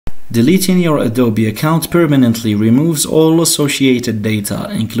Deleting your Adobe account permanently removes all associated data,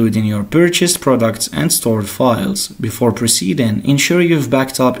 including your purchased products and stored files. Before proceeding, ensure you've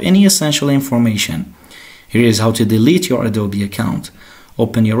backed up any essential information. Here is how to delete your Adobe account.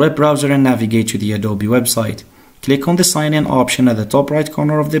 Open your web browser and navigate to the Adobe website. Click on the Sign In option at the top right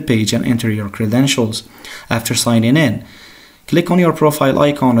corner of the page and enter your credentials. After signing in, click on your profile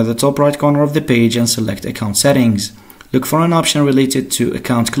icon at the top right corner of the page and select Account Settings. Look for an option related to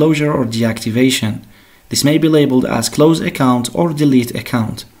account closure or deactivation. This may be labeled as Close Account or Delete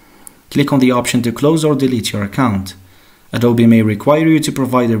Account. Click on the option to close or delete your account. Adobe may require you to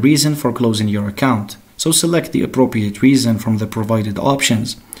provide a reason for closing your account, so select the appropriate reason from the provided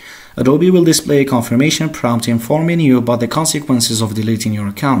options. Adobe will display a confirmation prompt informing you about the consequences of deleting your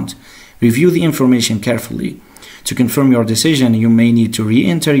account. Review the information carefully. To confirm your decision, you may need to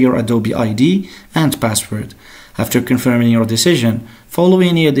re-enter your Adobe ID and password. After confirming your decision, follow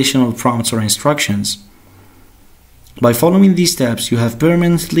any additional prompts or instructions. By following these steps, you have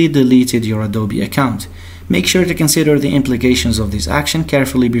permanently deleted your Adobe account. Make sure to consider the implications of this action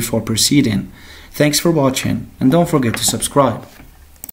carefully before proceeding. Thanks for watching, and don't forget to subscribe.